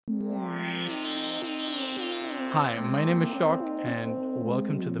Hi, my name is ShorK, and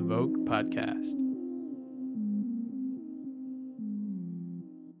welcome to the Vogue podcast.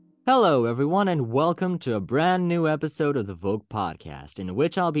 Hello, everyone, and welcome to a brand new episode of the Vogue podcast, in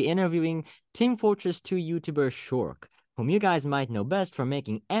which I'll be interviewing Team Fortress 2 YouTuber ShorK, whom you guys might know best for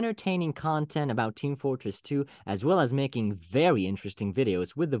making entertaining content about Team Fortress 2, as well as making very interesting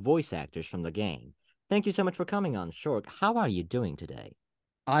videos with the voice actors from the game. Thank you so much for coming on, ShorK. How are you doing today?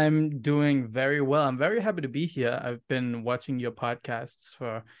 I'm doing very well. I'm very happy to be here. I've been watching your podcasts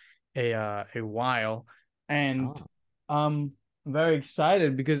for a while, and Oh, I'm very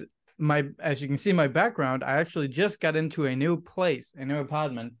excited because as you can see, my background, I actually just got into a new place, a new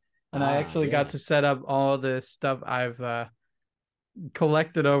apartment, and I actually got yeah. to set up all the stuff I've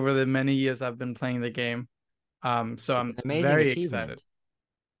collected over the many years I've been playing the game. So It's an I'm amazing very excited. achievement.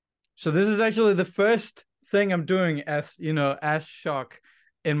 So this is actually the first thing I'm doing as ShorK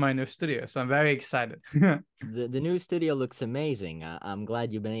in my new studio. So I'm very excited. The new studio looks amazing. I'm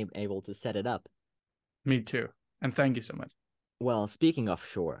glad you've been able to set it up. Me too. And thank you so much. Well, speaking of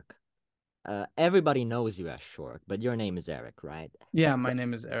ShorK, everybody knows you as ShorK, but your name is Eric, right? Yeah, my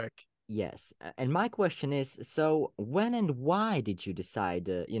name is Eric. Yes. And my question is, so when and why did you decide,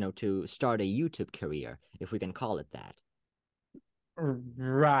 to start a YouTube career, if we can call it that?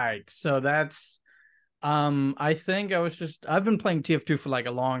 Right. So that's I think I've been playing TF2 for like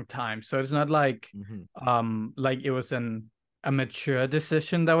a long time. So it's not Mm-hmm. like it was a mature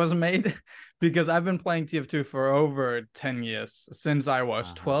decision that was made because I've been playing TF2 for over 10 years since I was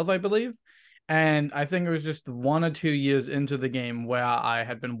Uh-huh. 12, I believe. And I think it was just 1 or 2 years into the game where I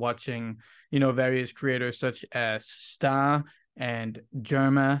had been watching, various creators such as Star and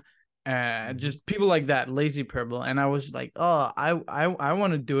Germa, Mm-hmm. just people like that, Lazy Purple. And I was like, oh, I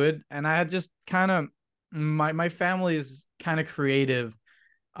want to do it. And I had just kind of my family is kind of creative.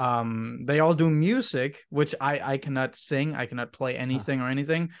 They all do music, which I cannot sing, I cannot play Huh. anything or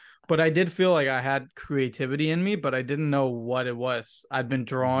anything, but I did feel like I had creativity in me, but I didn't know what it was. Mm-hmm. I've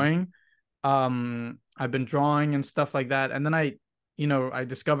been drawing and stuff like that, and then I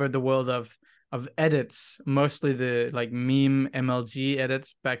discovered the world of edits, mostly the like meme MLG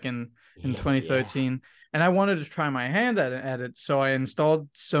edits back in Yeah, yeah. 2013. And I wanted to try my hand at it, so I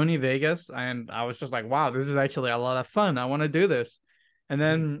installed Sony Vegas, and I was just like, wow, this is actually a lot of fun. I want to do this. And Mm.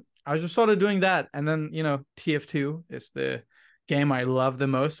 then I was just sort of doing that. And then, TF2 is the game I love the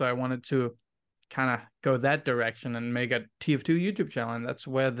most. So I wanted to kind of go that direction and make a TF2 YouTube channel. And that's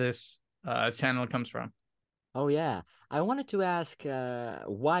where this channel comes from. Oh, yeah. I wanted to ask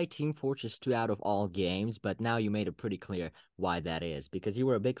why Team Fortress 2 out of all games, but now you made it pretty clear why that is, because you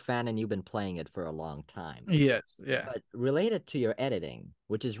were a big fan and you've been playing it for a long time. Yes. Yeah. But related to your editing,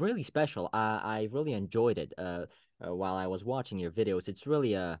 which is really special, I really enjoyed it while I was watching your videos. It's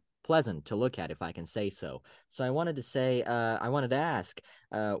really pleasant to look at, if I can say so. So I wanted to ask,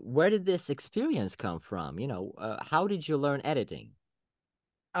 where did this experience come from? How did you learn editing?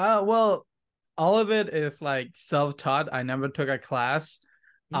 Well, all of it is like self-taught. I never took a class.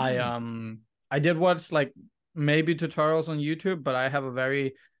 I Mm, um I did watch like maybe tutorials on YouTube, but I have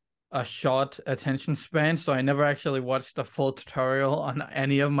a short attention span, so I never actually watched a full tutorial on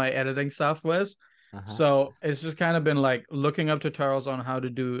any of my editing softwares. uh-huh. So it's just kind of been like looking up tutorials on how to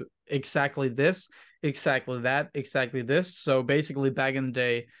do exactly this, exactly that, exactly this. So basically, back in the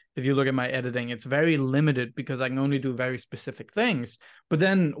day, if you look at my editing, it's very limited because I can only do very specific things. But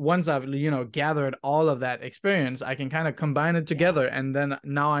then once I've, gathered all of that experience, I can kind of combine it Yeah. together. And then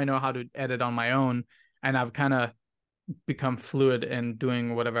now I know how to edit on my own. And I've kind of become fluid in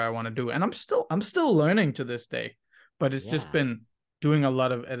doing whatever I want to do. And I'm still learning to this day, but it's just Yeah. been doing a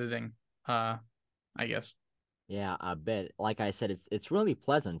lot of editing, I guess. Yeah, I bet. Like I said, it's really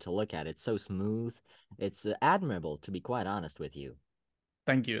pleasant to look at. It's so smooth. It's admirable, to be quite honest with you.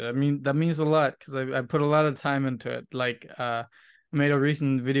 Thank you. That means a lot because I put a lot of time into it. Like I made a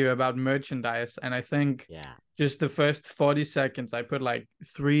recent video about merchandise, and I think Yeah. just the first 40 seconds I put like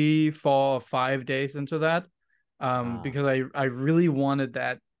 3, 4, 5 days into that. Wow. Because I really wanted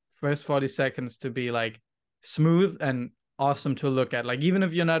that first 40 seconds to be like smooth and awesome to look at. Like even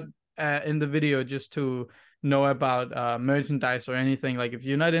if you're not in the video just to know about merchandise or anything, like if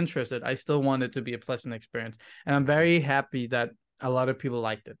you're not interested, I still want it to be a pleasant experience. And I'm Mhm. very happy that a lot of people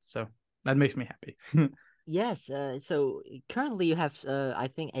liked it. So that makes me happy. Yes, so currently you have, I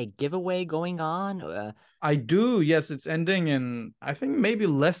think, a giveaway going on. I do. Yes, it's ending in I think maybe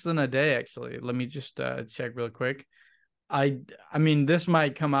less than a day actually. Let me just check real quick. I mean this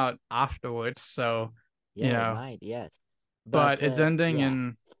might come out afterwards, so you Yeah, it know, might, yes. but But it's ending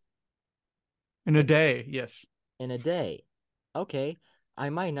yeah, in a in day. Yes. in a day. Okay. I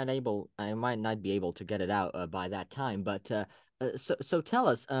might not be able to get it out by that time, but so tell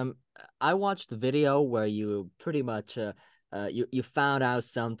us. I watched the video where you pretty much you found out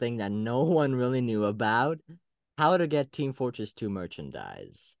something that no one really knew about, how to get Team Fortress 2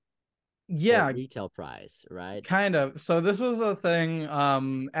 merchandise for Yeah, retail price, right? kind of. So this was a thing.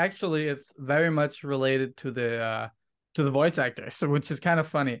 Actually, it's very much related to the voice actors, so which is kind of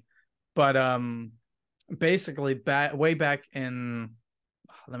funny. But basically, way back in,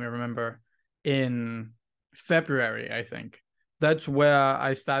 let me remember, in February, I think. That's where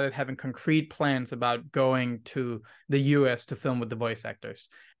I started having concrete plans about going to the US to film with the voice actors.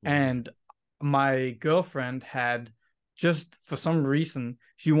 Mm-hmm. And my girlfriend had, just for some reason,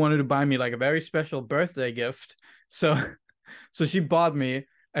 she wanted to buy me like a very special birthday gift. So so she bought me,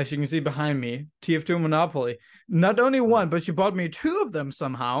 as you can see behind me, TF2 Monopoly. Not only Wow. one, but she bought me two of them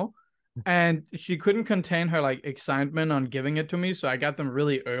somehow. And she couldn't contain her like excitement on giving it to me, so I got them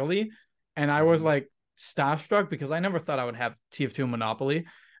really early, and I was Mm-hmm. like starstruck because I never thought I would have TF2 Monopoly.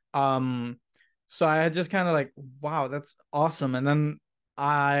 Um, so I had just kind of like, wow, that's awesome. And then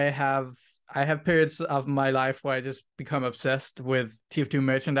I have I have periods of my life where I just become obsessed with TF2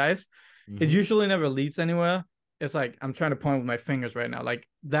 merchandise. It Mm-hmm. usually never leads anywhere. It's like I'm trying to point with my fingers right now. Like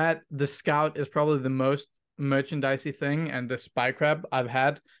that, the Scout is probably the most merchandisey thing, and the Spy Crab I've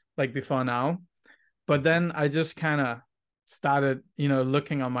had like before now. But Mm-hmm. then I just kind of started,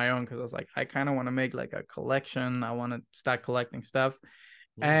 looking on my own because I was like, I kind of want to make like a collection. I want to start collecting stuff.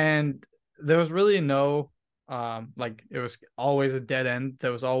 Yeah. And there was really no, like it was always a dead end. It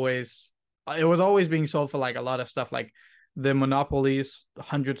was always being sold for like a lot of stuff, like the monopolies,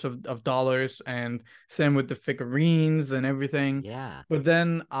 hundreds of dollars, and same with the figurines and everything. Yeah. But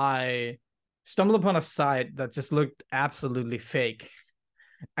then I stumbled upon a site that just looked absolutely fake,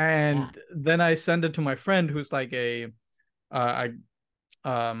 Yeah. and then I sent it to my friend who's like a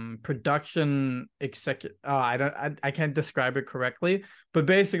production executive. I can't describe it correctly, but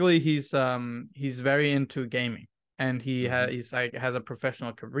basically he's very into gaming, and Mm-hmm. he's like has a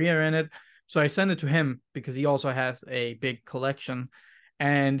professional career in it. So I sent it to him because he also has a big collection,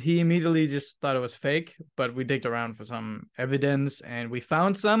 and he immediately just thought it was fake, but we digged around for some evidence and we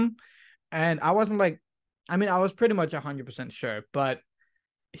found some. And I wasn't like, I mean, I was pretty much 100% sure, but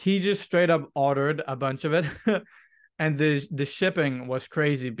he just straight up ordered a bunch of it. And the shipping was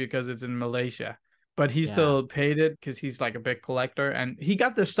crazy because it's in Malaysia, but he Yeah. still paid it because he's like a big collector, and he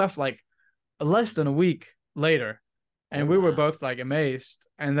got this stuff like less than a week later, Oh and we were wow. both like amazed.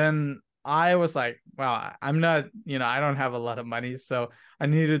 And then I was like, wow, I'm not, I don't have a lot of money, so I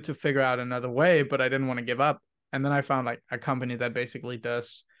needed to figure out another way, but I didn't want to give up. And then I found like a company that basically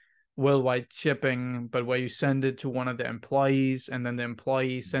does worldwide shipping, but where you send it to one of the employees, and then the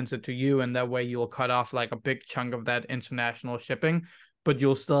employee sends it to you, and that way you'll cut off like a big chunk of that international shipping, but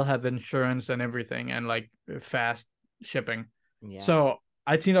you'll still have insurance and everything, and like fast shipping. Yeah. So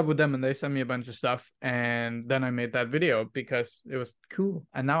I teamed up with them, and they sent me a bunch of stuff, and then I made that video because it was cool.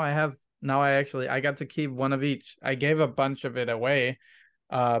 And now I got to keep one of each. I gave a bunch of it away,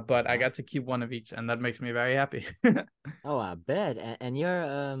 but I Uh-huh. got to keep one of each, and that makes me very happy. Oh, I bet. And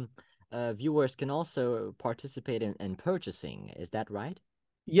your viewers can also participate in purchasing. Is that right?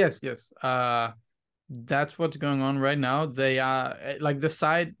 Yes, yes. That's what's going on right now. They are like, the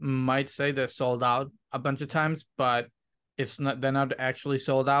site might say they're sold out a bunch of times, but it's not. They're not actually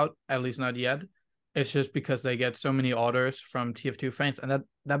sold out, at least not yet. It's just because they get so many orders from TF2 fans, and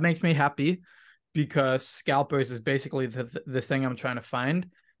that makes me happy because scalpers is basically the thing I'm trying to find.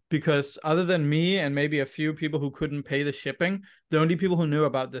 Because other than me and maybe a few people who couldn't pay the shipping, the only people who knew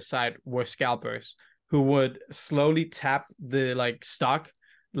about this site were scalpers who would slowly tap the like stock,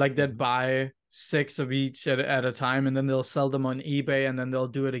 like they'd Mm-hmm. buy six of each at a time, and then they'll sell them on eBay, and then they'll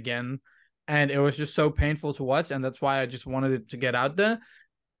do it again. And it was just so painful to watch, and that's why I just wanted it to get out there,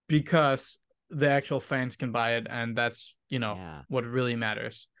 because the actual fans can buy it, and that's Yeah. what really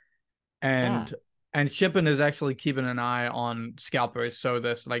matters. Yeah. And shipping is actually keeping an eye on scalpers, so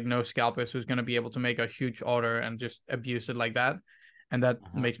there's like no scalpers who's going to be able to make a huge order and just abuse it like that, and that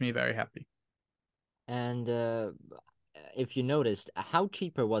Uh-huh. makes me very happy. And if you noticed, how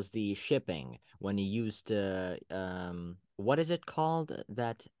cheaper was the shipping when you used what is it called?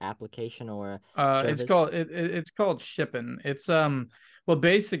 That application or service? It's called shipping. It's well,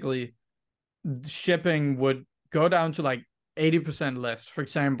 basically shipping would go down to like 80% less. For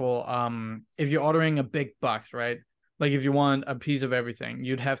example, if you're ordering a big box, right? Like if you want a piece of everything,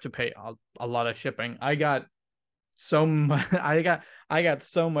 you'd have to pay a lot of shipping. I got so much I got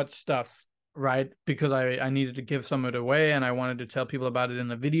so much stuff, right? Because I needed to give some of it away, and I wanted to tell people about it in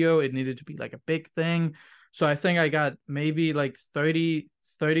the video. It needed to be like a big thing. So I think I got maybe like 30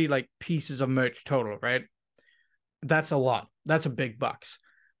 like pieces of merch total, right? That's a lot. That's a big bucks.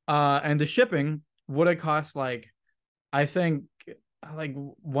 And the shipping would have cost like, I think, like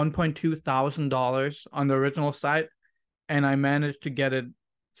 $1,200 on the original site, and I managed to get it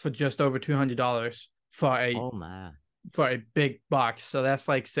for just over $200 Oh my, for a big box. So that's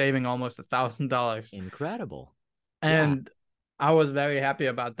like saving almost $1,000. incredible. Yeah. And I was very happy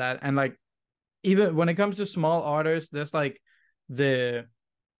about that. And like, even when it comes to small orders, there's like the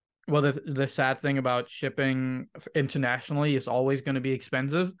the sad thing about shipping internationally is always going to be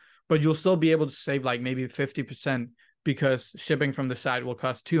expensive, but you'll still be able to save like maybe 50% because shipping from the site will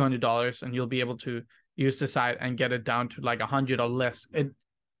cost $200, and you'll be able to use the site and get it down to like 100 or less.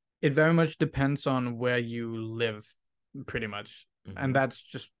 It very much depends on where you live, pretty much, and Mm-hmm. that's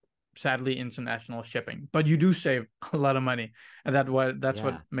just sadly international shipping. But you do save a lot of money, and that's what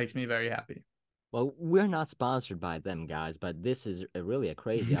Yeah. makes me very happy. Well, we're not sponsored by them, guys, but this is really a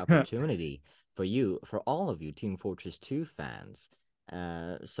crazy opportunity for you, for all of you Team Fortress 2 fans.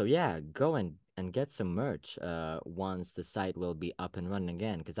 So yeah, go and get some merch once the site will be up and running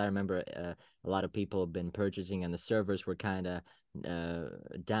again. Because I remember a lot of people have been purchasing and the servers were kind of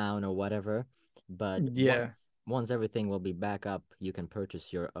down or whatever. But Yeah, once everything will be back up, you can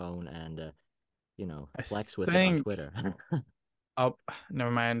purchase your own and I flex with it on think. Twitter. Oh,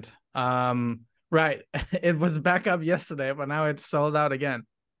 never mind. Right. It was back up yesterday, but now it's sold out again.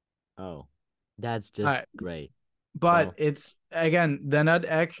 Oh, that's All just right. great. But Well, it's again, they're not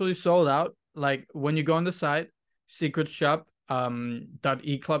actually sold out. Like when you go on the site, secret shop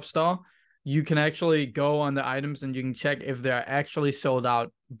 .eclub store, you can actually go on the items and you can check if they're actually sold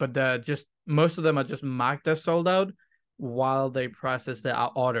out. But they're just most of them are just marked as sold out while they process the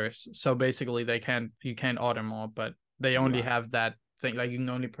orders. So basically you can't order more, but they only right. have that thing. Like you can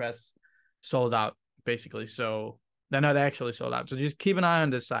only press sold out, basically. So they're not actually sold out. So just keep an eye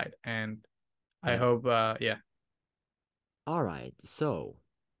on this site, and I Yeah. hope yeah. All right. So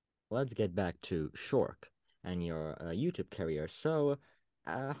let's get back to ShorK and your YouTube career. So,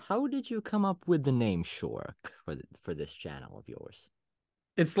 how did you come up with the name ShorK for this channel of yours?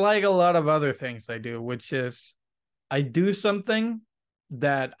 It's like a lot of other things I do, which is I do something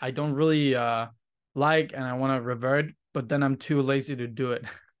that I don't really like and I want to revert, but then I'm too lazy to do it.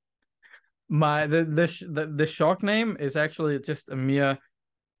 The ShorK name is actually just a mere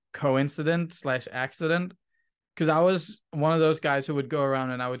coincidence slash accident, because I was one of those guys who would go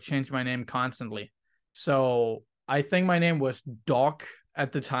around and I would change my name constantly. So I think my name was Doc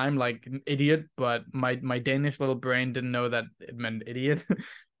at the time, like an idiot, but my Danish little brain didn't know that it meant idiot.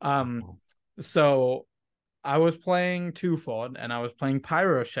 um, Oh, so I was playing Two Fort and I was playing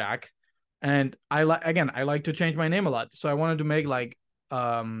Pyro Shack, and I like to change my name a lot. So I wanted to make like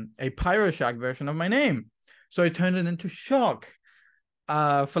a Pyro Shack version of my name. So I turned it into ShorK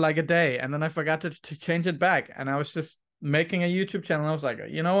for like a day, and then I forgot to change it back. And I was just making a YouTube channel. I was like,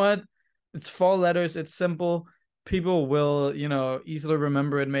 you know what? It's 4 letters, it's simple. People will, easily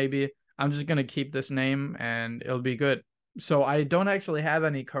remember it maybe. I'm just gonna keep this name and it'll be good. So I don't actually have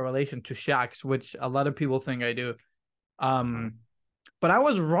any correlation to Shax, which a lot of people think I do. uh-huh. Um, but I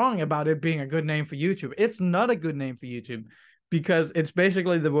was wrong about it being a good name for YouTube. It's not a good name for YouTube because it's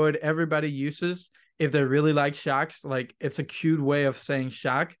basically the word everybody uses if they really like sharks. Like it's a cute way of saying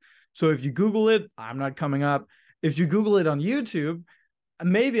shark. So if you Google it, I'm not coming up. If you Google it on YouTube,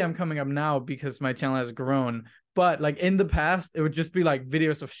 maybe I'm coming up now because my channel has grown. But like in the past, it would just be like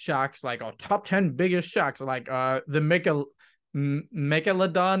videos of sharks, like top 10 biggest sharks, like the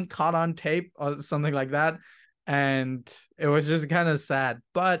Megalodon caught on tape or something like that. And it was just kind of sad.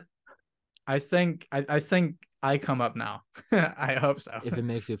 But I think I come up now. I hope so. If it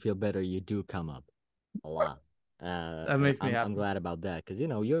makes you feel better, you do come up a lot. That makes me I'm happy. glad about that because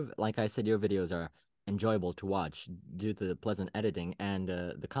your like I said, your videos are enjoyable to watch due to the pleasant editing and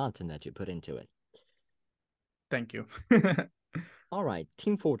the content that you put into it. Thank you. All right,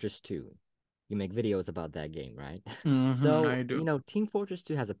 Team Fortress 2. You make videos about that game, right? So, I do. Team Fortress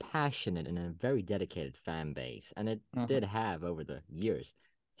 2 has a passionate and a very dedicated fan base, and it Mhm. did have over the years.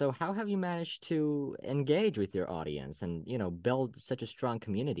 So, how have you managed to engage with your audience and, build such a strong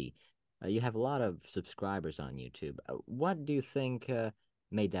community? You have a lot of subscribers on YouTube. What do you think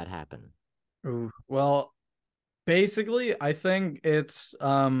made that happen? Ooh. Well, basically, I think it's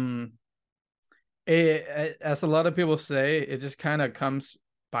as a lot of people say, it just kind of comes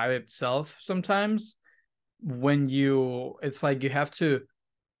by itself sometimes when it's like you have to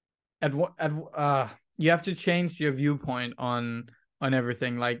at you have to change your viewpoint on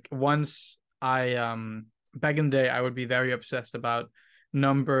everything. Like once I back in the day I would be very obsessed about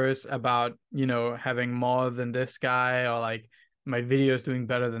numbers about, having more than this guy, or like my videos doing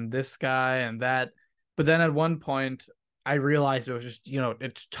better than this guy and that. But then at one point, I realized it was just,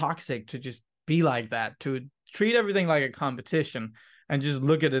 it's toxic to just be like that, to treat everything like a competition and just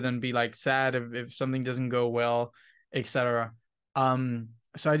look at it and be like sad if something doesn't go well, etc.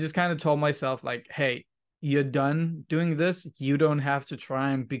 So I just kind of told myself like, hey, you're done doing this. You don't have to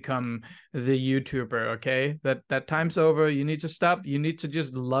try and become the YouTuber, okay? That time's over. You need to stop. You need to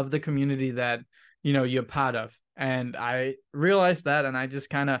just love the community that you're part of. And I realized that, and I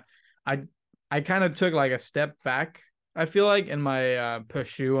just I kind of took like a step back, I feel like, in my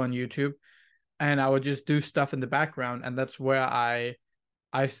pursuit on YouTube, and I would just do stuff in the background, and that's where I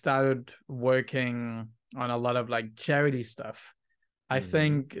started working on a lot of like charity stuff. I Mm-hmm.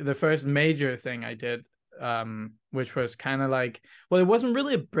 think the first major thing I did, which was kind of like, well, it wasn't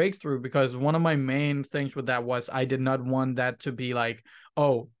really a breakthrough, because one of my main things with that was I did not want that to be like,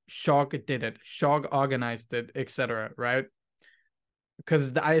 oh, ShorK did it, ShorK organized it, etc. Right?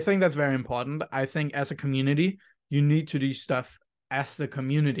 Because I think that's very important. I think as a community, you need to do stuff as the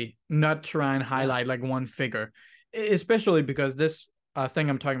community, not try and Yeah. highlight like one figure, especially because this thing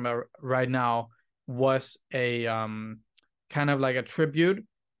I'm talking about right now was a kind of like a tribute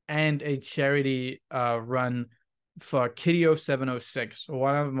and a charity run for Kitty 706,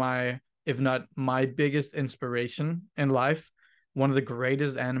 one of my, if not my biggest inspiration in life, one of the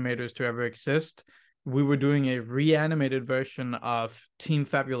greatest animators to ever exist. We were doing a reanimated version of Team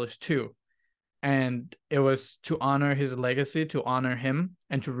Fabulous 2. And it was to honor his legacy, to honor him,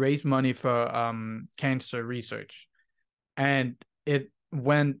 and to raise money for cancer research. And it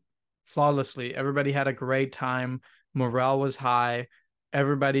went flawlessly. Everybody had a great time. Morale was high.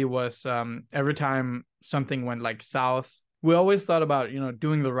 Everybody was every time something went like south, we always thought about,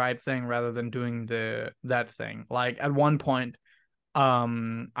 doing the right thing rather than doing that thing. Like at one point,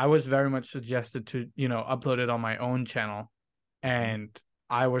 I was very much suggested to upload it on my own channel, Mm-hmm. and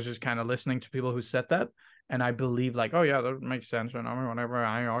I was just kind of listening to people who said that, and I believe like, oh yeah, that makes sense, and I mean, whatever,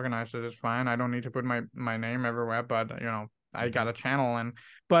 I organized it, it's fine, I don't need to put my name everywhere, but I got Mm-hmm. a channel. And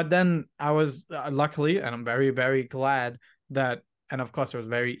but then I was luckily, and I'm very very glad that, and of course it was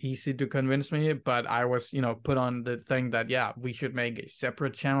very easy to convince me, but I was put on the thing that, yeah, we should make a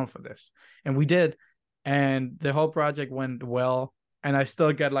separate channel for this, and we did, and the whole project went well. And I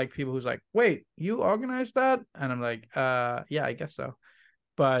still get like people who's like, wait, you organized that? And I'm like, yeah, I guess so.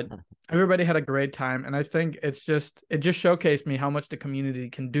 But everybody had a great time. And I think it just showcased me how much the community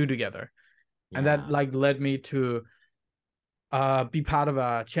can do together. And that Yeah. like led me to be part of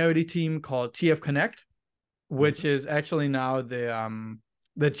a charity team called TF Connect, which Mm-hmm. is actually now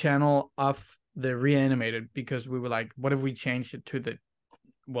the channel of the reanimated, because we were like, what if we changed it to the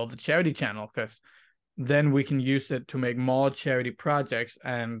charity channel? Because then we can use it to make more charity projects,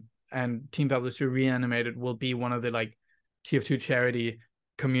 and Team Publisher Reanimated will be one of the like TF2 charity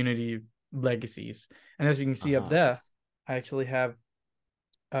community legacies. And as you can see up Uh-huh. there, I actually have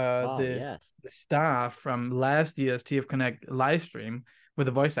Oh, the yes. star from last year's TF Connect live stream with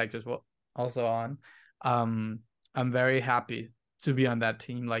the voice actors also on. Um, I'm very happy to be on that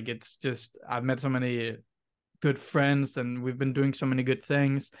team. Like, it's just, I've met so many good friends, and we've been doing so many good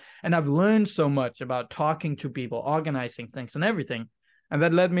things, and I've learned so much about talking to people, organizing things and everything. And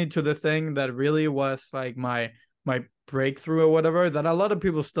that led me to the thing that really was like my breakthrough or whatever, that a lot of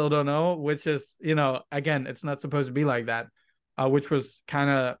people still don't know, which is, again, it's not supposed to be like that, which was kind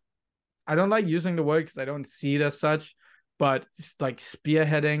of, I don't like using the word because I don't see it as such, but it's like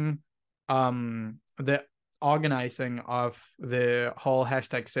spearheading the organizing of the whole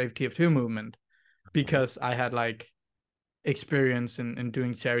hashtag save TF2 movement, Uh-huh. because I had like experience in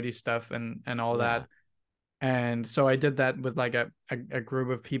doing charity stuff and all Yeah. that. And so I did that with like a group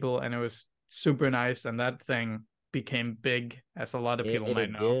of people, and it was super nice. And that thing became big, as a lot of It, people it, might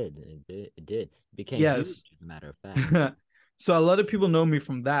it know. did. It did. It did. It became huge, Yes. as a matter of fact. So a lot of people know me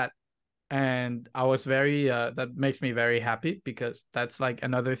from that. And I was very, that makes me very happy, because that's like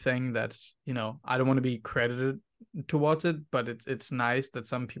another thing that's, I don't want to be credited towards it, but it's nice that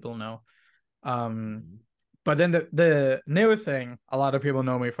some people know. Um, Mhm. but then the new thing a lot of people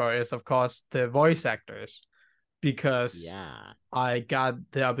know me for is, of course, the voice actors, because Yeah. I got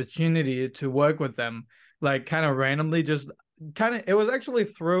the opportunity to work with them, like kind of randomly, just kind of, it was actually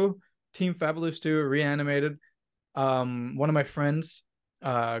through Team Fabulous 2 Reanimated. One of my friends,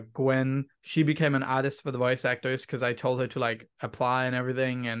 Gwen, she became an artist for the voice actors because I told her to like apply and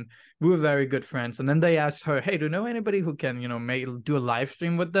everything, and we were very good friends. And then they asked her, hey, do you know anybody who can make do a live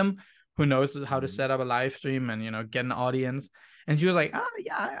stream with them, who knows how to Mhm. set up a live stream and get an audience? And she was like, oh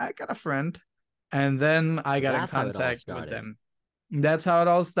yeah, I got a friend. And then I So got in that's how it all contact with started. them. That's how it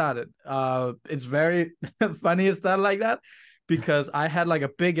all started. It's very funny it started like that because I had like a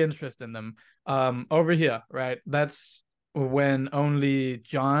big interest in them. Over here, right? That's when only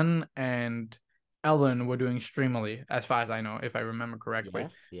John and Ellen were doing Streamily, as far as I know, if I remember correctly.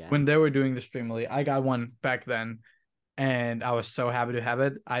 Yes, yeah. When they were doing the Streamily, I got one back then, and I was so happy to have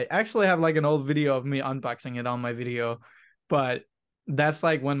it. I actually have like an old video of me unboxing it on my video, but that's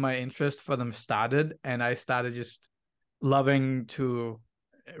like when my interest for them started, and I started just loving to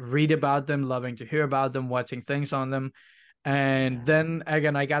read about them, loving to hear about them, watching things on them. And Yeah. then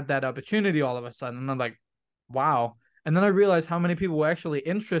again, I got that opportunity all of a sudden, and I'm like, wow. And then I realized how many people were actually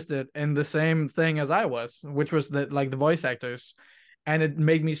interested in the same thing as I was, which was the voice actors. And it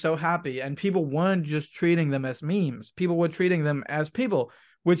made me so happy. And people weren't just treating them as memes. People were treating them as people,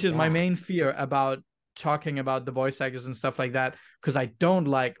 which is my Yeah. main fear about talking about the voice actors and stuff like that. Because I don't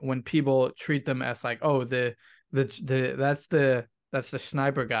like when people treat them as like, oh, the that's the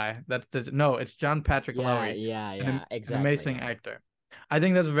sniper guy. That's the no, it's John Patrick Yeah, Lowry, yeah, an yeah. an Exactly, amazing yeah. actor. I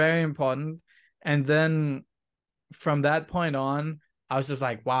think that's very important. And then from that point on, I was just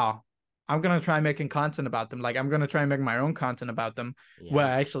like, wow, I'm gonna try making content about them. Like I'm gonna try and make my own content about them where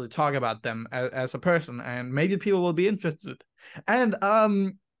Yeah. I actually talk about them as a person, and maybe people will be interested. And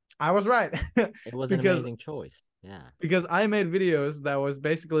I was right It was an because amazing choice. Yeah. I made videos that was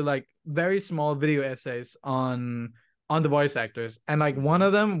basically like very small video essays on the voice actors. And like one Mm-hmm.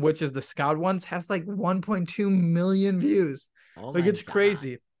 of them, which is the Scout ones, has like 1.2 million views. Oh Like my it's God.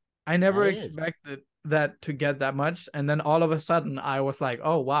 crazy. I That never is. expected that to get that much. And then all of a sudden I was like,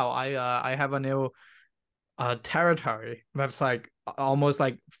 oh wow, I have a new territory that's like almost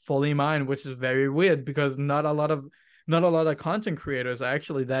like fully mine, which is very weird because not a lot of content creators are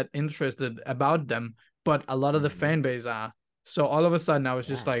actually that interested about them, but a lot of the Mm-hmm. fan base are. So all of a sudden I was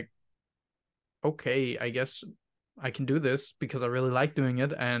just Yeah. like, okay, I guess I can do this because I really like doing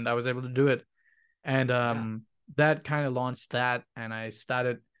it, and I was able to do it. And Yeah. that kind of launched that, and I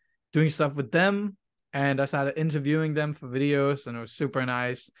started doing stuff with them, and I started interviewing them for videos, and it was super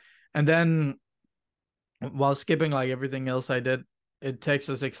nice. And then while skipping like everything else I did, it takes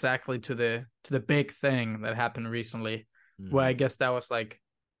us exactly to the big thing that happened recently, where Mm-hmm. I guess that was like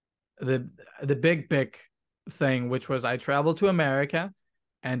the big thing, which was I traveled to America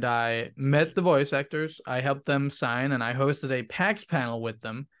and I met the voice actors. I helped them sign, and I hosted a PAX panel with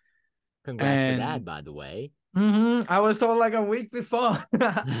them. Congrats for that, And by the way. I was told like a week before.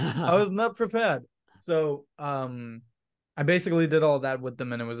 I was not prepared. So I basically did all that with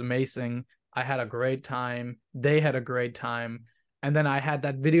them, and it was amazing. I had a great time. They had a great time. And then I had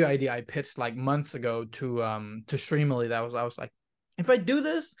that video idea I pitched like months ago to Streamily. That was I was like, if I do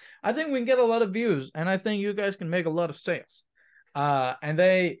this, I think we can get a lot of views, and I think you guys can make a lot of sales. And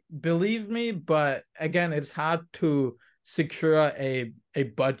they believed me, but again, it's hard to secure a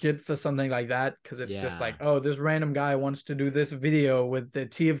budget for something like that because it's just like, Yeah. oh, this random guy wants to do this video with the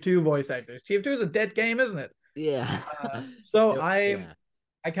TF2 voice actors. TF2 is a dead game, isn't it? Yeah. So It- yeah.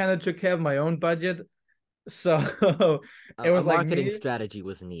 I kind of took care of my own budget. So it A was like marketing me, strategy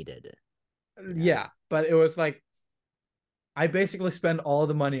was needed. Yeah. yeah, but it was like I basically spent all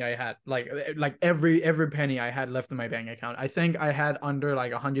the money I had, like every penny I had left in my bank account. I think I had under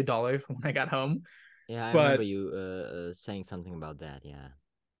like $100 when I got home, Yeah, I remember but you saying something about that. Yeah.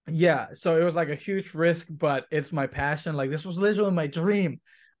 yeah, so it was like a huge risk, but it's my passion. Like this was literally my dream.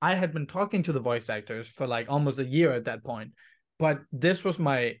 I had been talking to the voice actors for like almost a year at that point, but this was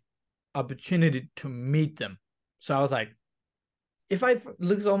my opportunity to meet them. So I was like, if I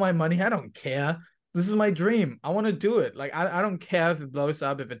lose all my money, I don't care. This is my dream. I want to do it. Like I don't care if it blows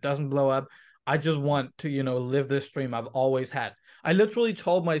up, if it doesn't blow up. I just want to, live this dream I've always had. I literally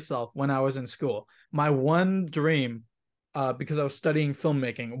told myself when I was in school, my one dream, because I was studying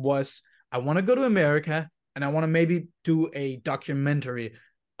filmmaking, was I want to go to America and I want to maybe do a documentary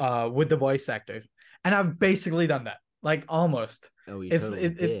with the voice actors. And I've basically done that. Like almost. Oh, you It's totally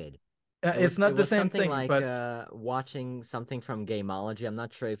it, it did. it's It not the was same something thing, like but watching something from Gameology. I'm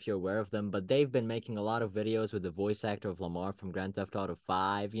not sure if you're aware of them, but they've been making a lot of videos with the voice actor of Lamar from Grand Theft Auto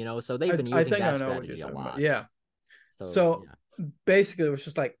 5, so they've been I using think that I know what you're strategy a talking about. lot. Yeah. So, So yeah. basically, it was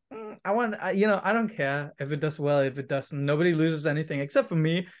just like, I don't care if it does well, if it doesn't. Nobody loses anything except for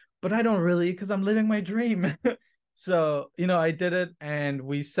me, but I don't really because I'm living my dream. So, I did it and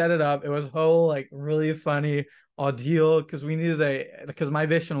we set it up. It was a whole like really funny ordeal because we needed because my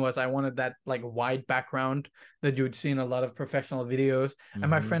vision was I wanted that like wide background that you would see in a lot of professional videos. And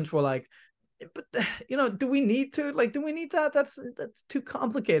my Mm-hmm. friends were like, but do we need to like do we need that? That's too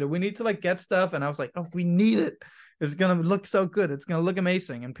complicated. We need to like get stuff. And I was like, oh, we need it. It's gonna look so good. It's gonna look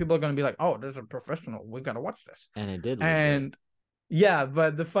amazing, and people are gonna be like, "Oh, this is a professional. We gotta watch this." And it did look good. And Yeah,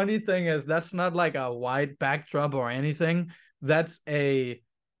 but the funny thing is that's not like a white backdrop or anything. That's a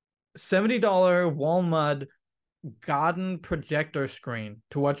 $70 Walmart garden projector screen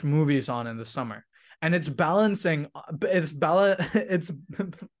to watch movies on in the summer. And it's balancing it's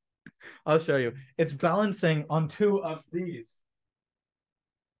I'll show you. It's balancing on two of these.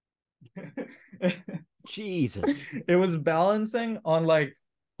 Jesus. It was balancing on like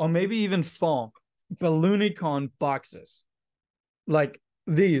or maybe even four Balloonicorn boxes. Like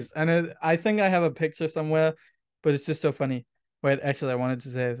these. And I think I have a picture somewhere, but it's just so funny. Wait, actually I wanted to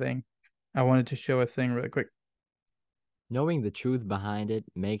say a thing. I wanted to show a thing really quick. Knowing the truth behind it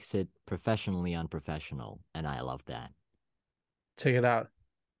makes it professionally unprofessional, and I love that. Check it out.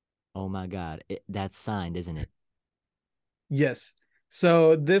 Oh my God, that's signed, isn't it? Yes.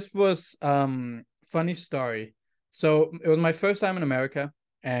 So this was funny story. So it was my first time in America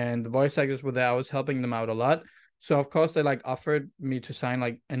and the voice actors were there. I was helping them out a lot. So of course they like offered me to sign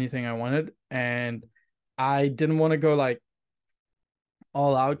like anything I wanted. And I didn't want to go like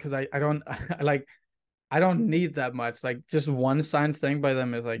all out because I don't I don't need that much. Like just one signed thing by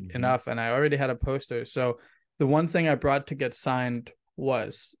them is like Mm-hmm. enough. And I already had a poster. So the one thing I brought to get signed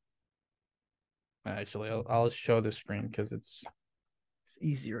was actually I'll show the screen because it's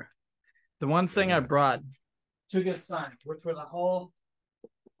easier. The one thing I Yeah. brought to get signed, which was a whole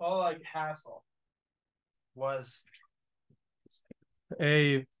like hassle, was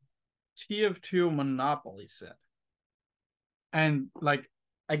a TF2 Monopoly set. And like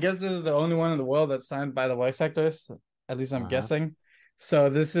I guess this is the only one in the world that's signed by the voice actors. At least I'm Uh-huh. guessing. So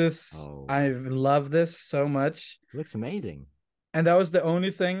this is Oh, I've loved this so much. looks amazing. And that was the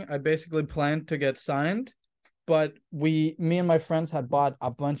only thing I basically planned to get signed. But me and my friends had bought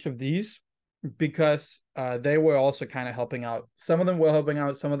a bunch of these because they were also kind of helping out. Some of them were helping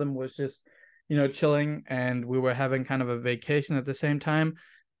out, some of them was just, chilling, and we were having kind of a vacation at the same time.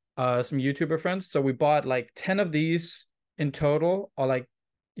 Some YouTuber friends. So we bought like 10 of these in total, or like,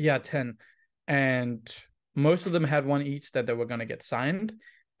 yeah, 10. And most of them had one each that they were gonna get signed.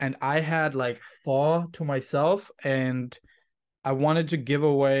 And I had like four to myself, and I wanted to give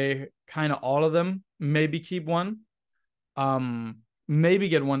away kind of all of them, maybe keep one, maybe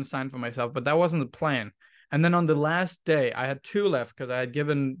get one signed for myself, but that wasn't the plan. And then on the last day, I had two left because I had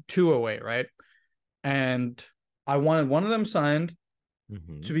given two away, right? And I wanted one of them signed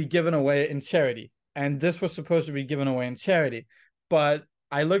Mm-hmm. to be given away in charity. And this was supposed to be given away in charity. But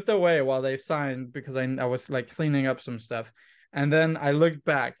I looked away while they signed because I was like cleaning up some stuff. And then I looked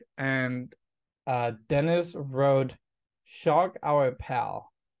back and Dennis wrote ShorK our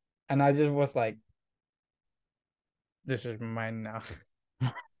pal. And I just was like, this is mine now.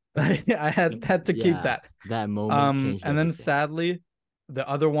 I had to keep Yeah, that. that moment changed And then everything. sadly, the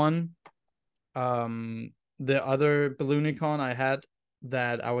other one, the other Balloonicorn I had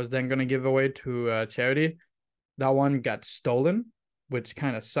that I was then gonna give away to charity, that one got stolen, which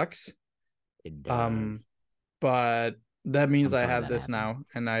kind of sucks. It Um, does. but that means I'm I sorry have that this happened. now,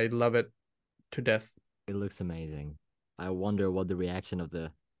 and I love it to death. It looks amazing. I wonder what the reaction of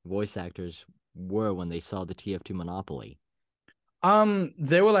the voice actors were when they saw the TF2 Monopoly.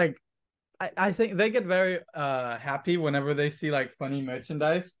 They were like, I think they get very happy whenever they see like funny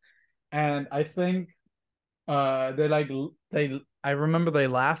merchandise, and I think they like they I remember they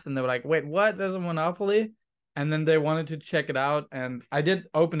laughed and they were like, "Wait, what? There's a Monopoly?" And then they wanted to check it out, and I did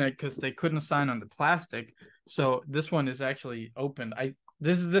open it because they couldn't sign on the plastic. So this one is actually opened. I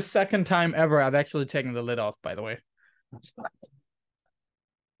This is the second time ever I've actually taken the lid off, by the way.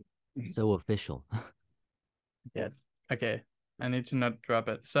 So official. Yeah. Okay. I need to not drop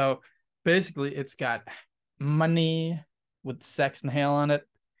it. So basically, it's got money with sex and hail on it,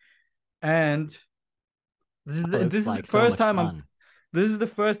 and Oh, it looks this is the like so first much time I'm fun. this is the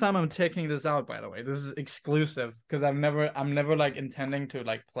first time I'm taking this out, by the way. This is exclusive because I'm never like intending to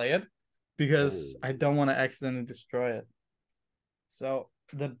like play it Oh. because I don't want to accidentally destroy it. So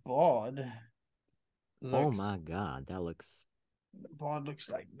Oh looks my God, the board looks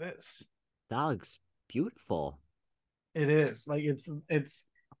like this. that looks beautiful. It is like it's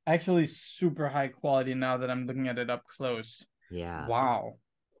actually super high quality now that I'm looking at it up close. Yeah. Wow.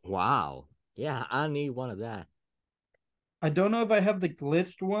 Wow. Yeah, I need one of that. I don't know if I have the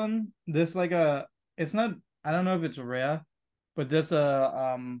glitched one. There's like a it's not I don't know if it's rare, but there's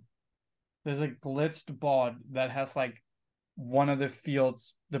a glitched board that has like one of the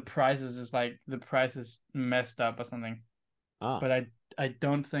fields, the price is messed up or something. Oh, But I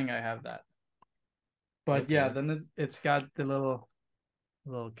don't think I have that. But yeah, okay. then it's got the little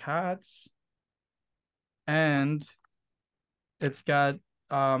cards, and it's got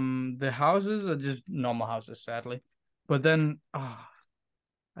the houses are just normal houses, sadly. But then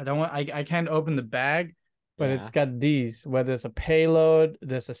I don't want I can't open the bag, but it's Yeah. got these where there's a payload,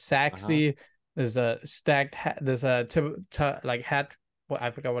 there's a Uh-huh. saxy, there's a stacked hat, there's a like hat, what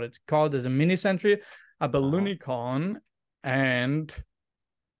I forgot what it's called. There's a mini sentry, a Uh-huh. balloonicon, and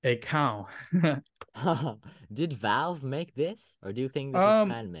a cow. Did Valve make this, or do you think this is um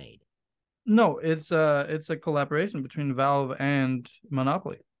fan made? no, it's a collaboration between Valve and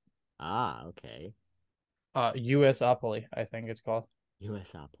Monopoly. Ah, okay. USopoly, I think it's called,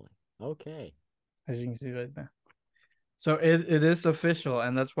 US Apple. Okay. as you can see right there. So it is official,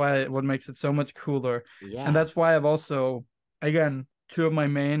 and that's why what makes it so much cooler. And Yeah. that's why I've also, again, two of my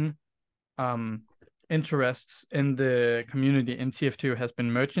main um interests in the community in TF2 has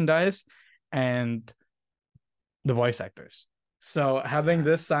been merchandise and the voice actors. So having Yeah.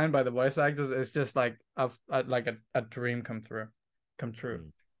 this signed by the voice actors is just like a dream come true.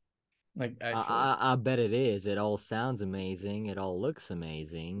 Mm. Like I, actually. I bet it is. It all sounds amazing. It all looks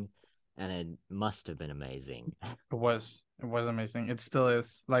amazing, and it must have been amazing. It was amazing. It still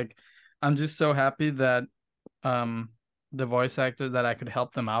is. Like I'm just so happy that um the voice actor that I could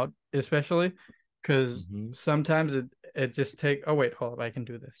help them out, especially because Hmm. sometimes it just take oh wait, hold up, I can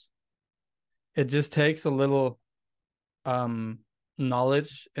do this. It just takes a little um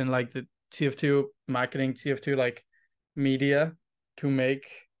knowledge in like the TF2 marketing, TF2 like media to make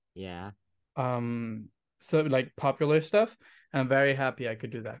Yeah. um so like popular stuff. I'm very happy I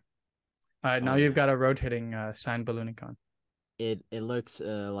could do that. All right, now Oh you've yeah. got a rotating signed balloonicon. It looks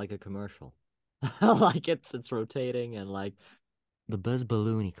like a commercial. Like it's rotating and like the best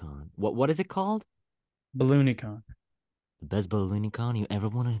balloonicon. What is it called? Balloonicon. The best balloonicon you ever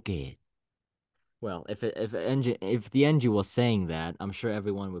want to get. Well, if the NG was saying that, I'm sure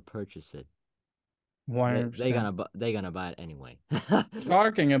everyone would purchase it. They 100%. gonna they gonna buy it anyway.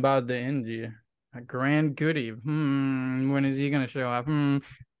 Talking about the indie, a grand goodie. When is he gonna show up?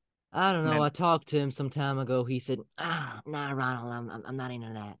 I don't know. Man. I talked to him some time ago. He said, "Ah, nah, Ronald, I'm not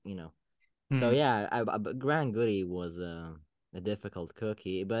into that." So Hmm. yeah, but Grand Goody was a difficult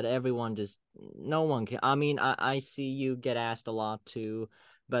cookie, but everyone just no one can. I mean, I see you get asked a lot too,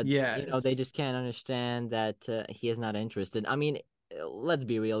 but Yeah, they it's just can't understand that he is not interested. I mean, let's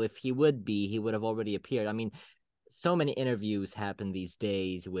be real. If he would be, he would have already appeared. I mean, so many interviews happen these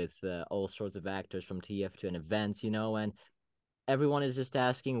days with all sorts of actors from TF2 and events, and everyone is just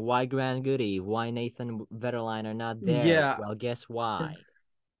asking why Grand Goody, why Nathan Vetterline are not there. yeah. Well, guess why? It's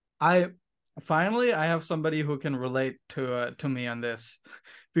I finally I have somebody who can relate to me on this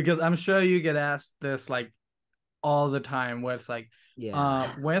because I'm sure you get asked this like all the time where it's like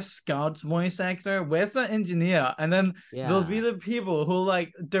Yeah, where's Scout's voice actor, where's the engineer, and then there'll be yeah. the people who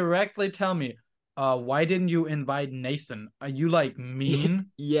like directly tell me why didn't you invite Nathan, are you like mean?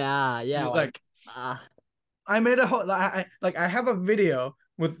 Yeah, And yeah, it's like uh, I made a whole like I have a video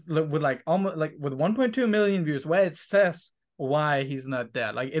with like almost like with 1.2 million views where it says why he's not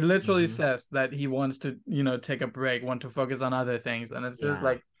dead. Like it literally hmm says that he wants to, take a break, want to focus on other things, and it's just yeah,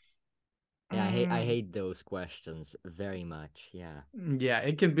 like, yeah. I mm, hate those questions very much. Yeah, yeah,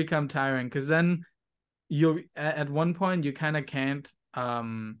 it can become tiring because then you at one point you kind of can't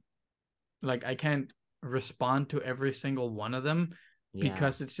like I can't respond to every single one of them yeah,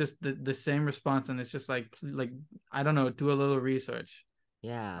 because it's just the same response, and it's just like I don't know, do a little research.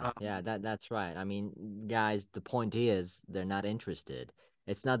 yeah, Um, yeah. That's right. I mean, guys, the point is they're not interested.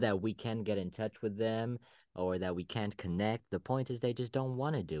 It's not that we can't get in touch with them or that we can't connect. The point is they just don't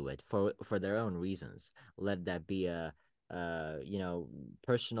want to do it for their own reasons. Let that be a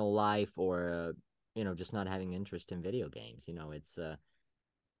personal life or just not having interest in video games. It's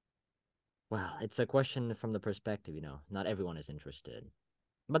well, it's a question from the perspective, not everyone is interested.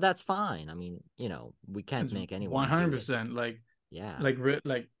 But that's fine. I mean, we can't it's make anyone do it. 100% Yeah.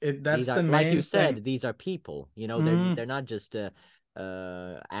 like it. These That's are the like you main thing. said, these are people. They're Mm, not just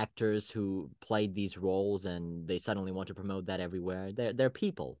actors who played these roles and they suddenly want to promote that everywhere. They're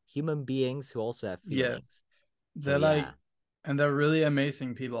people, human beings who also have yes, feelings. So they're yeah, like, and they're really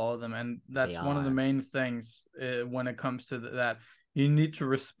amazing people, all of them, and they that's one of the are. main things when it comes to that. You need to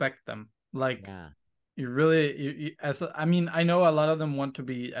respect them. Like Yeah. you really, as I mean, I know a lot of them want to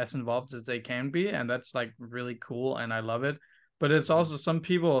be as involved as they can be, and that's like really cool, and I love it. But it's Mhm. also some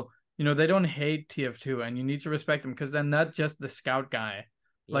people, they don't hate TF2, and you need to respect them because they're not just the scout guy.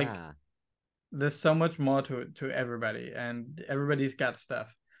 Like Yeah. there's so much more to everybody, and everybody's got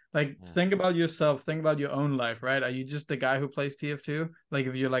stuff. Like Yeah. think about yourself, think about your own life, right? Are you just the guy who plays TF2? Like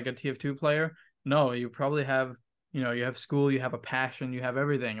if you're like a TF2 player, no, you probably have, you have school, you have a passion, you have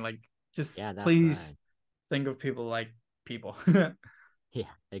everything. Like just Yeah, that's please right. think of people like people. Yeah,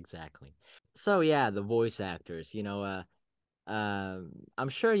 exactly. So yeah, the voice actors, I'm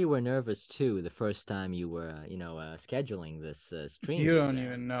sure you were nervous too the first time you were, scheduling this stream You with don't them.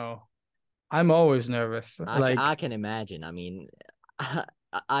 even know. I'm always nervous. I Like, can imagine. I mean,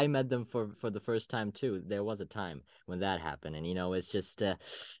 I met them for the first time too. There was a time when that happened, and it's just,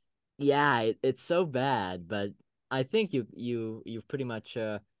 yeah, it's so bad. But I think you've pretty much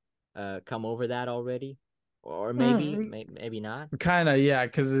come over that already, or maybe not. kind of, yeah,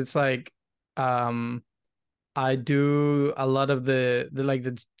 because it's like, um, I do a lot of the like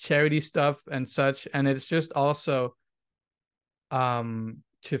the charity stuff and such, and it's just also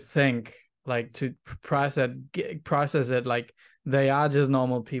to think like to process it like they are just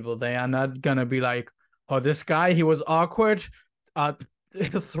normal people. They are not gonna be like, oh, this guy, he was awkward, uh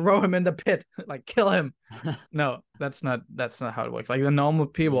throw him in the pit, like kill him. No, that's not how it works. Like, they're normal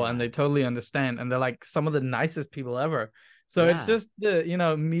people and Yeah, they totally understand, and they're like some of the nicest people ever. So it's yeah. just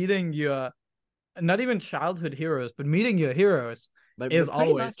the, meeting your, not even childhood heroes, but meeting your heroes is But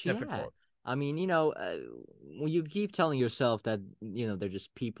pretty always much, yeah. difficult. I mean, when you keep telling yourself that, they're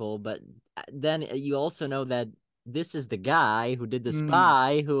just people, but then you also know that this is the guy who did the Mm,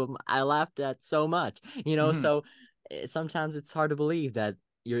 spy whom I laughed at so much, mhm. so sometimes it's hard to believe that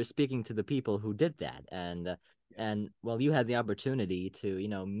you're speaking to the people who did that. And well, you had the opportunity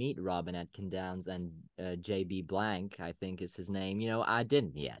to, meet Robin Atkin Downs and JB Blank, I think is his name. I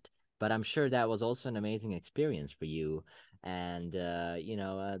didn't yet, but I'm sure that was also an amazing experience for you. And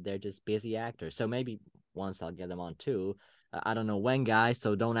they're just busy actors, so maybe once I'll get them on too. I don't know when, guys,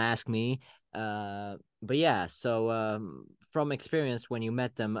 so don't ask me. But yeah, so from experience, when you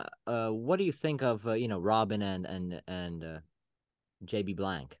met them, what do you think of Robin and JB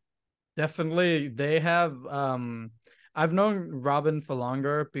Blank? Definitely, they have. I've known Robin for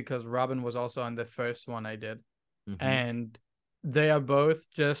longer because Robin was also on the first one I did, Mm-hmm. and they are both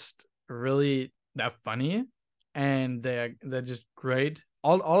just really that funny, and they're just great.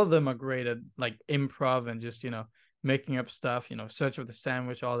 All of them are great at like improv and just making up stuff. Search of the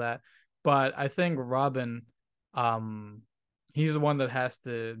Sandwich, all that. But I think Robin, um, he's the one that has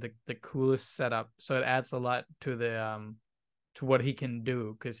the coolest setup, so it adds a lot to what he can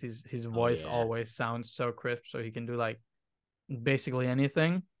do because his Oh voice yeah. always sounds so crisp, so he can do like basically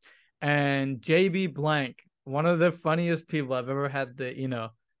anything. And JB Blank, one of the funniest people I've ever had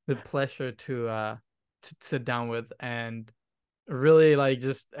the pleasure to sit down with, and really like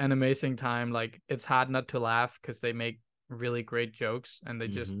just an amazing time. Like, it's hard not to laugh because they make really great jokes and they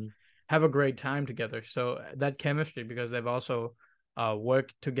just Mm-hmm. have a great time together. So that chemistry, because they've also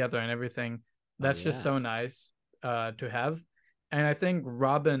worked together and everything, Oh that's just yeah. so nice to have. And I think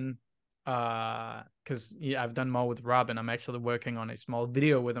Robin, because yeah, I've done more with Robin. I'm actually working on a small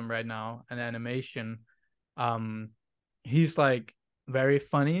video with him right now, an animation. um he's like very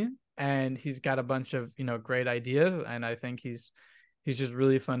funny, and he's got a bunch of great ideas, and I think he's just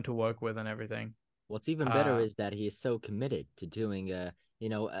really fun to work with and everything. What's even better uh is that he is so committed to doing,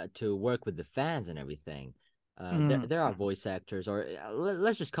 to work with the fans and everything. mm, There are voice actors, or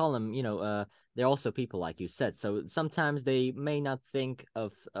let's just call them, they're also people like you said. So sometimes they may not think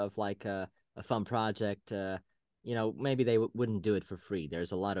of like a fun project. Maybe they wouldn't do it for free.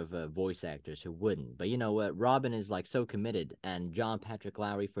 There's a lot of voice actors who wouldn't. But Robin is like so committed, and John Patrick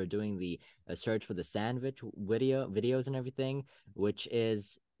Lowry for doing the search for the sandwich videos and everything, which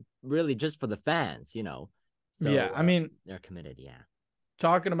is really just for the fans. yeah, So I mean, they're committed, yeah.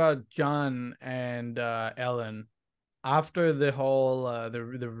 talking about John and Ellen, after the whole the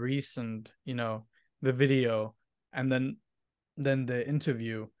recent the video, and then the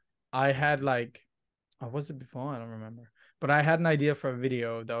interview, I had like, oh, was it before? I don't remember. But I had an idea for a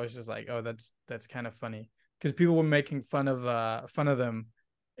video that was just like, oh, that's kind of funny, because people were making fun of them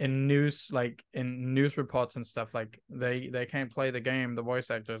in news, like in news reports and stuff. Like, they can't play the game, the voice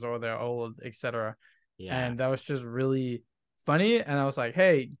actors, or they're old, etc. Yeah. And that was just really funny. And I was like,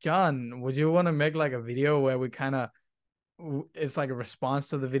 hey, John, would you want to make like a video where we kind of, it's like a response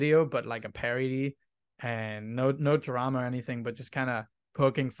to the video, but like a parody, and no drama or anything, but just kind of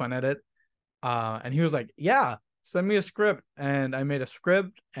poking fun at it. And he was like, "Yeah, send me a script." And I made a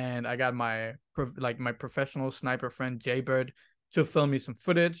script, and I got my professional sniper friend Jaybird to film me some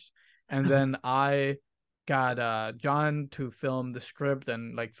footage, and then I got John to film the script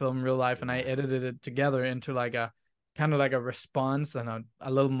and like film real life, and I Yeah. edited it together into like a kind of like a response and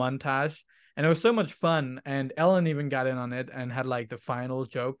a little montage. And it was so much fun. And Ellen even got in on it and had like the final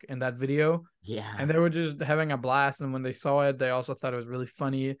joke in that video. Yeah. And they were just having a blast. And when they saw it, they also thought it was really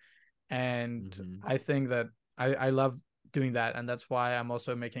funny. And Mm-hmm. I think that I love doing that, and that's why I'm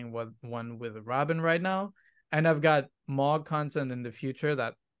also making one with Robin right now. And I've got more content in the future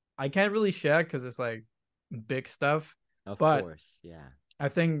that I can't really share because it's like big stuff, Of but course, yeah. I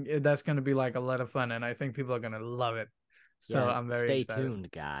think that's gonna be like a lot of fun, and I think people are gonna love it. So Yeah, I'm very stay excited.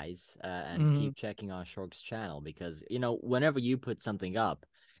 tuned, guys, and Hmm. keep checking on ShorK's channel because, whenever you put something up,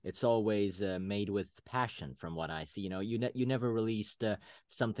 it's always made with passion from what I see. You never released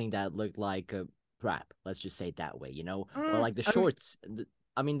something that looked like crap, let's just say it that way, or like the I mean, shorts.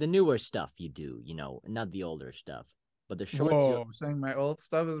 I mean, the newer stuff you do, not the older stuff, but the shorts you whoa, saying my old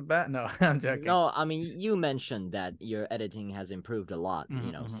stuff is bad? No, I'm joking. no, I mean, you mentioned that your editing has improved a lot,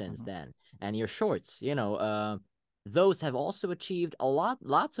 Hmm, since hmm. then. And your shorts, those have also achieved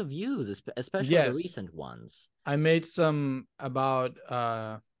lots of views, especially the Yes, recent ones. I made some about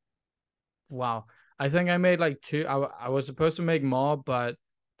wow. I think I made like two. I was supposed to make more, but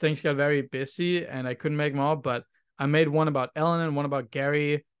things got very busy and I couldn't make more. But I made one about Ellen and one about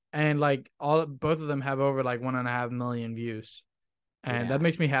Gary, and like all both of them have over like 1.5 million views, and that Yeah.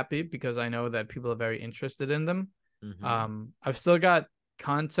 makes me happy because I know that people are very interested in them. Mm-hmm. I've still got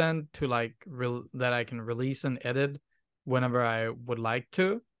content to like that I can release and edit whenever I would like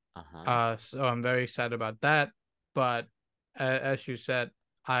to. Uh-huh. So I'm very excited about that. But as you said,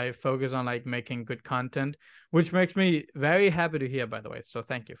 I focus on like making good content, which makes me very happy to hear, by the way. So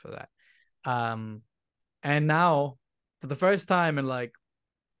thank you for that. Um, and now, for the first time in like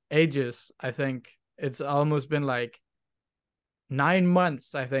ages, I think it's almost been like 9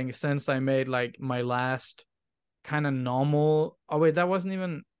 months, I think, since I made like my last kind of normal. Oh, wait, that wasn't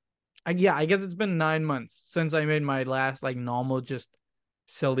even. Yeah, I guess it's been 9 months since I made my last like normal, just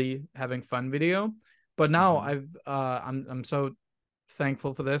silly having fun video. But now Mm-hmm. I'm so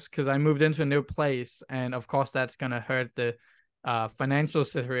thankful for this because I moved into a new place, and of course that's gonna hurt the financial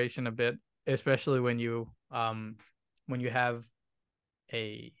situation a bit, especially when you have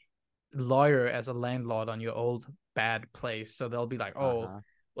a lawyer as a landlord on your old bad place. So they'll be like, oh, Uh-huh.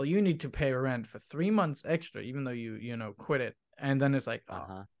 well, you need to pay rent for 3 months extra, even though you quit it. And then it's like, oh,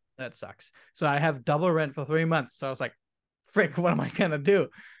 Uh-huh. that sucks. So I have double rent for 3 months. So I was like, frick, what am I gonna do?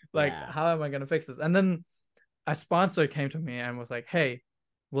 Like, Yeah. how am I gonna fix this? And then a sponsor came to me and was like, hey,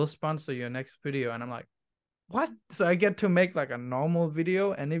 we'll sponsor your next video. And I'm like, what? So I get to make like a normal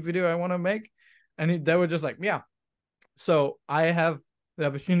video, any video I want to make. And they were just like, yeah, so I have the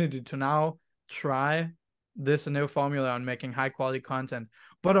opportunity to now try this new formula on making high quality content,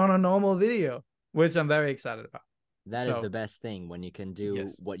 but on a normal video, which I'm very excited about. That is So the best thing when you can do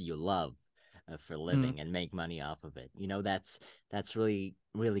yes. what you love for a Mm, living and make money off of it. That's really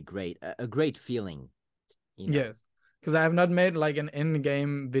really great. A great feeling, you know. yes. Because I have not made like an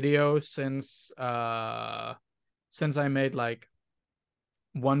in-game video since I made like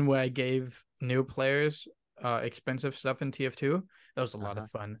one where I gave new players expensive stuff in TF2. That was a lot of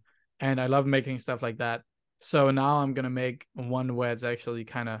Uh-huh. fun. And I love making stuff like that. So now I'm gonna make one where it's actually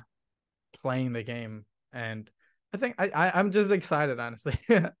kind of playing the game, and I think I'm just excited, honestly.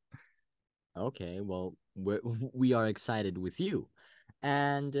 Okay, well, we are excited with you.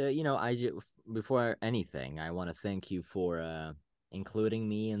 And before anything, I want to thank you for including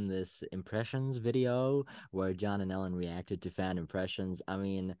me in this impressions video where John and Ellen reacted to fan impressions. I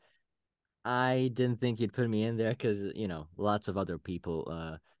mean, I didn't think you'd put me in there because, lots of other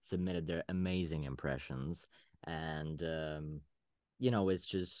people submitted their amazing impressions. And it's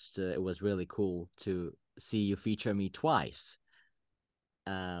just it was really cool to see you feature me twice.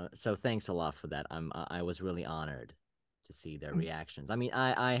 So thanks a lot for that. I was really honored to see their reactions. I mean,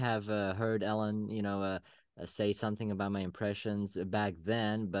 I have heard Ellen, say something about my impressions back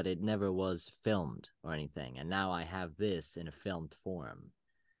then, but it never was filmed or anything. And now I have this in a filmed form.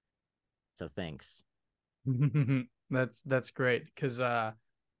 So thanks. That's great because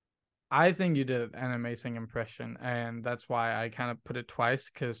I think you did an amazing impression, and that's why I kind of put it twice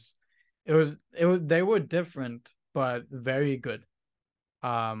because it was they were different but very good.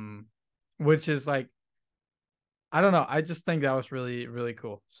 Um, which is like, I don't know. I just think that was really, really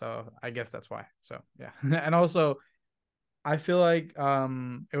cool. So I guess that's why. So yeah. And also I feel like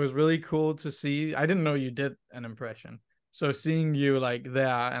it was really cool to see. I didn't know you did an impression. So seeing you like there,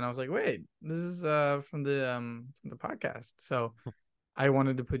 and I was like, wait, this is from the podcast. So I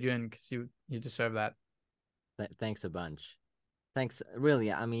wanted to put you in because you deserve that. Thanks a bunch. Thanks.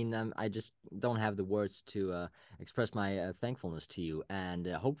 Really, I mean, I just don't have the words to express my thankfulness to you, and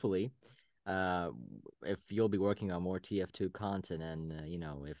hopefully, uh, if you'll be working on more TF2 content, and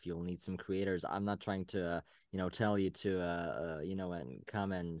if you'll need some creators, I'm not trying to, tell you to, and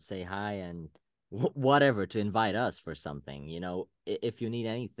come and say hi and whatever to invite us for something. If you need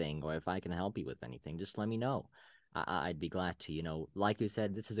anything or if I can help you with anything, just let me know. I'd be glad to. Like you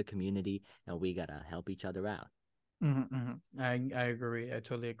said, this is a community, and we gotta help each other out. I agree. I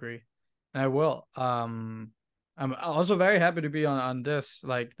totally agree. And I will. I'm also very happy to be on this,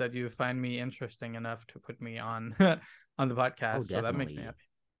 like that you find me interesting enough to put me on on the Oh, podcast. So that makes me definitely. happy.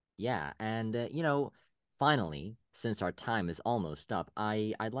 Yeah, and finally, since our time is almost up,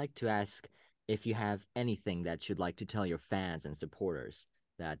 I'd like to ask if you have anything that you'd like to tell your fans and supporters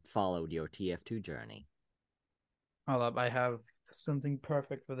that followed your TF2 journey. Hold up, I have something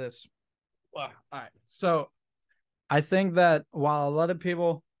perfect for this. Wow. All right. So I think that while a lot of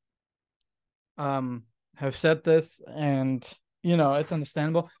people um have said this, and it's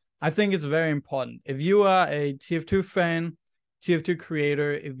understandable, I think it's very important. If you are a TF2 fan, TF2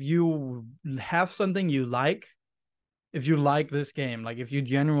 creator, if you have something you like, if you like this game, like if you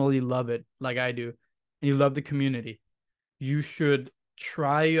generally love it like I do, and you love the community, you should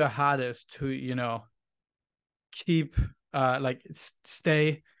try your hardest to keep like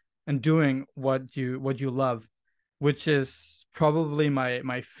stay and doing what you love, which is probably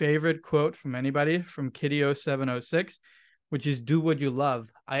my favorite quote from anybody, from Kitty0706, which is do what you love.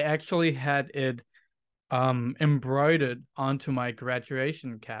 I actually had it embroidered onto my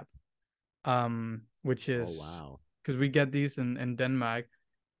graduation cap, which Oh, is wow. because we get these in Denmark,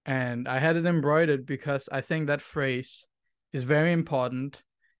 and I had it embroidered because I think that phrase is very important.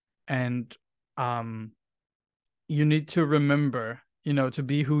 And um you need to remember, to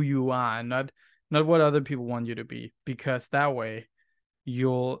be who you are, not what other people want you to be, because that way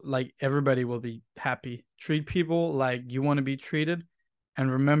you'll like everybody will be happy. Treat people like you want to be treated,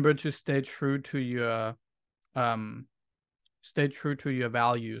 and remember to um stay true to your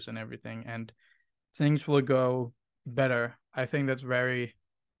values and everything, and things will go better. I think that's very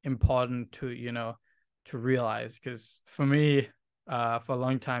important to realize, because for me, for a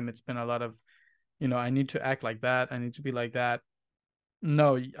long time it's been a lot of, I need to act like that, I need to be like that.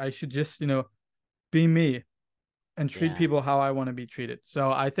 No, I should just, be me and treat Yeah, people how I want to be treated.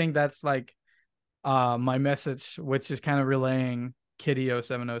 So I think that's like my message, which is kind of relaying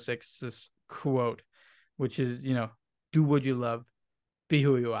Kitty0706's quote, which is, do what you love, be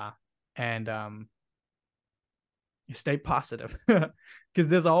who you are, and stay positive. Because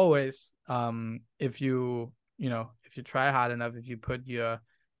there's always, if you try hard enough, if you put your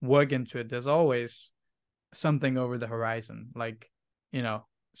work into it, there's always something over the horizon, like, you know,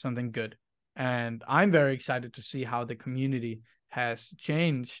 something good. And I'm very excited to see how the community has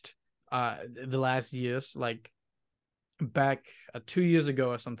changed the last years. Like back 2 years ago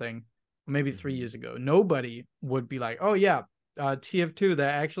or something, maybe three hmm years ago, nobody would be like, oh yeah, TF2, they're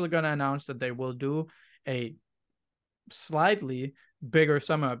actually going to announce that they will do a slightly bigger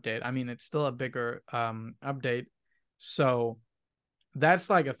summer update. I mean, it's still a bigger update. So that's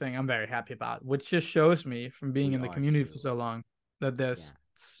like a thing I'm very happy about, which just shows me from being we in the are community for too. so long that Yeah, there's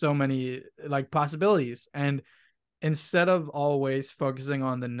so many like possibilities. And instead of always focusing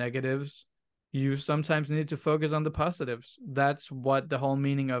on the negatives, you sometimes need to focus on the positives. That's what the whole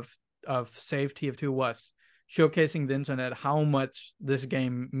meaning of Save TF2 was. Showcasing the internet, how much this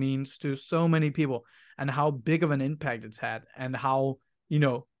game means to so many people, and how big of an impact it's had, and how, you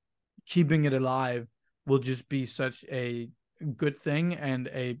know, keeping it alive will just be such a good thing and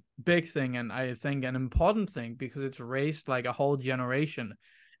a big thing, and I think an important thing, because it's raised like a whole generation.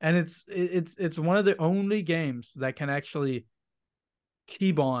 And it's one of the only games that can actually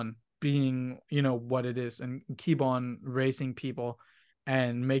keep on being, what it is, and keep on raising people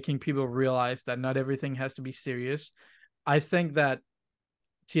and making people realize that not everything has to be serious. I think that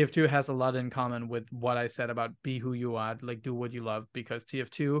TF2 has a lot in common with what I said about be who you are, like do what you love, because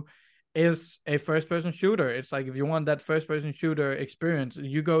TF2 is a first person shooter. It's like if you want that first person shooter experience,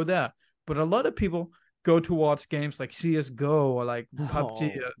 you go there. But a lot of people go towards games like CS:GO or like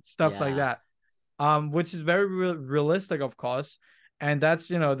PUBG, oh, stuff like yeah, that. Which is very realistic, of course, and that's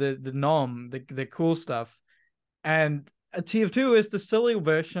the norm, the cool stuff. And TF2 is the silly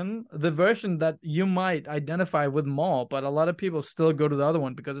version, the version that you might identify with more, but a lot of people still go to the other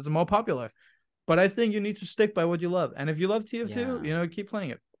one because it's more popular. But I think you need to stick by what you love. And if you love TF2, yeah. keep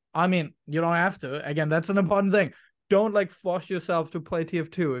playing it. I mean, you don't have to. Again, that's an important thing. Don't like force yourself to play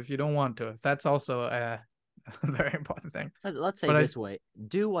TF2 if you don't want to. That's also a very important thing. Let's say But I this way,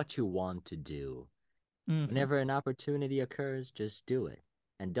 do what you want to do. mhm. Whenever an opportunity occurs, just do it.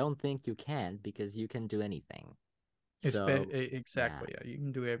 And don't think you can't because you can do anything. So, yeah. Exactly. Yeah, you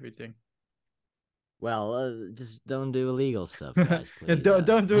can do everything. Well, just don't do illegal stuff, guys, Yeah, please.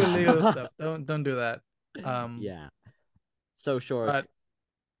 don't do illegal stuff. Don't do that. Um, Yeah. So, ShorK, but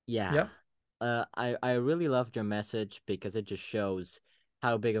yeah. yeah, I really loved your message because it just shows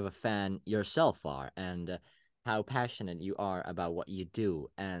how big of a fan yourself are and how passionate you are about what you do.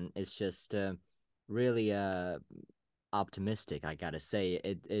 And it's just really optimistic, I gotta say.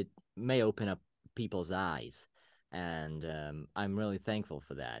 It may open up people's eyes, and I'm really thankful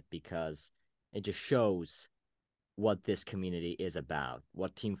for that, because it just shows what this community is about,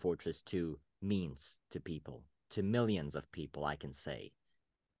 what Team Fortress 2 means to people, to millions of people, I can say.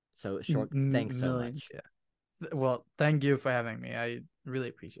 So, ShorK, thanks so Millions, much. yeah. Well, thank you for having me. I really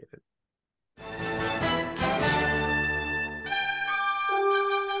appreciate it.